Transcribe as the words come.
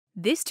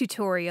This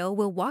tutorial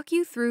will walk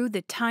you through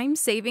the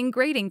time-saving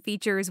grading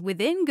features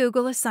within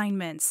Google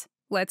Assignments.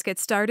 Let's get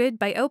started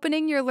by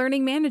opening your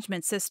Learning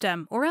Management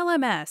System, or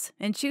LMS,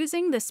 and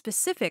choosing the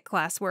specific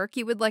classwork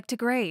you would like to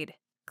grade.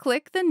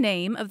 Click the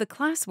name of the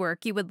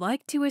classwork you would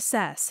like to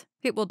assess.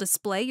 It will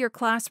display your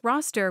class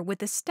roster with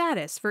the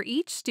status for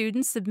each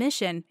student's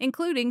submission,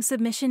 including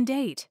submission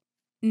date.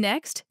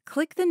 Next,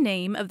 click the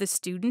name of the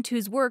student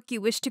whose work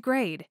you wish to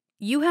grade.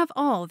 You have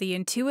all the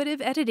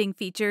intuitive editing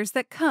features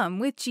that come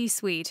with G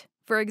Suite.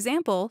 For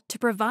example, to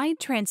provide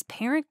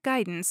transparent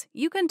guidance,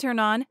 you can turn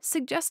on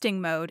Suggesting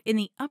mode in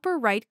the upper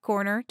right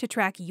corner to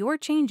track your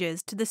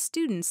changes to the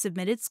student's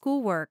submitted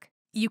schoolwork.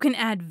 You can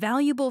add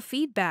valuable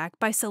feedback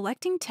by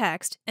selecting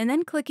text and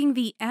then clicking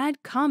the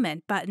Add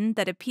Comment button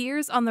that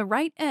appears on the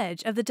right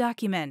edge of the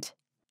document.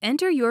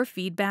 Enter your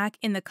feedback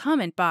in the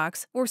comment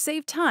box or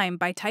save time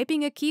by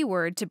typing a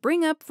keyword to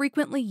bring up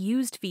frequently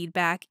used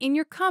feedback in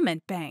your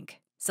comment bank.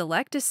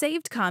 Select a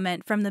saved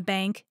comment from the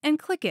bank and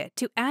click it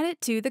to add it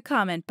to the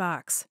comment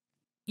box.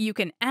 You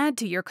can add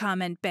to your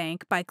comment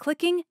bank by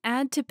clicking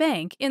Add to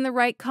Bank in the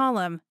right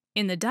column.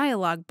 In the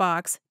dialog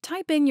box,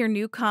 type in your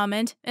new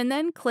comment and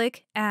then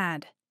click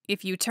Add.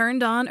 If you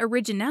turned on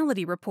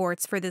originality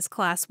reports for this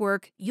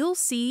classwork, you'll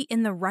see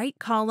in the right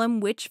column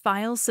which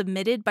files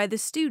submitted by the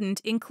student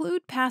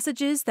include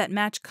passages that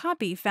match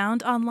copy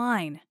found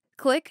online.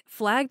 Click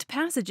Flagged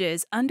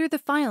Passages under the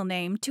file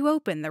name to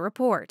open the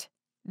report.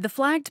 The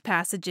flagged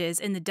passages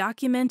in the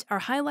document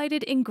are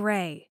highlighted in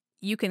gray.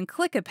 You can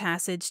click a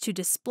passage to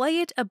display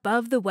it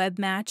above the web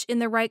match in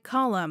the right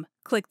column.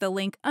 Click the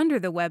link under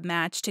the web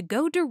match to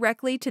go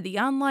directly to the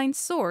online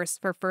source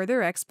for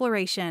further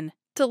exploration.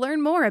 To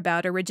learn more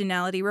about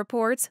originality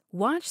reports,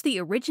 watch the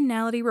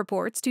Originality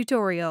Reports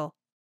tutorial.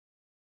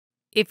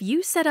 If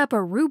you set up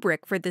a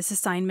rubric for this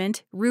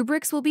assignment,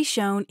 rubrics will be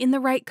shown in the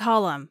right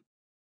column.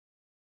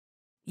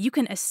 You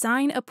can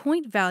assign a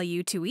point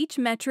value to each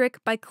metric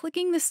by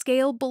clicking the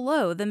scale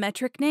below the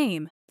metric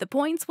name. The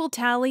points will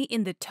tally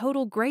in the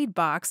total grade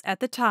box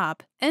at the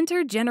top.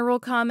 Enter general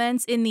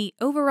comments in the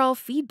Overall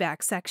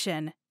Feedback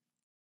section.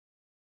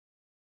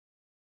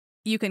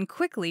 You can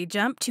quickly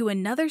jump to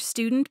another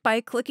student by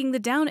clicking the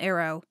down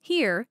arrow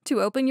here to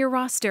open your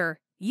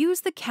roster.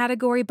 Use the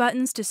category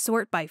buttons to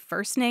sort by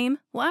first name,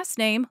 last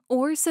name,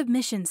 or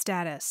submission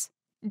status.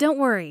 Don't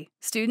worry,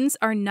 students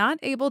are not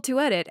able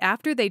to edit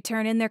after they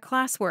turn in their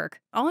classwork.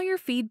 All your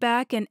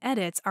feedback and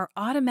edits are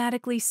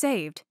automatically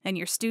saved, and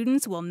your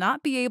students will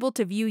not be able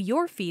to view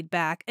your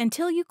feedback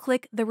until you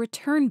click the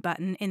Return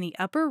button in the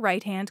upper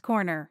right-hand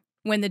corner.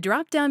 When the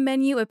drop-down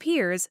menu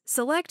appears,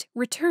 select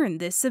Return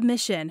this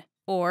submission,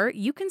 or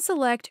you can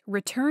select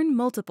Return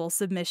multiple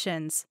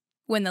submissions.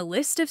 When the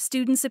list of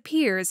students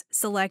appears,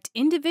 select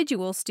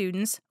Individual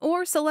Students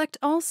or select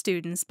All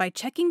Students by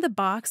checking the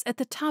box at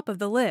the top of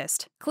the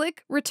list.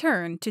 Click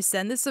Return to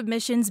send the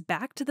submissions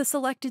back to the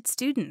selected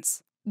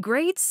students.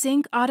 Grades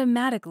sync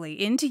automatically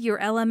into your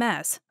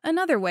LMS,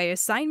 another way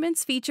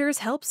assignments features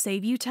help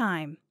save you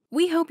time.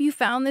 We hope you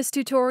found this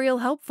tutorial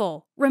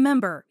helpful.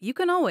 Remember, you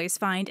can always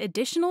find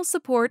additional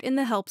support in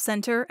the Help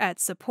Center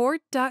at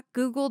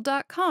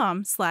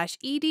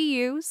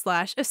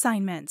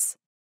support.google.com/edu/assignments.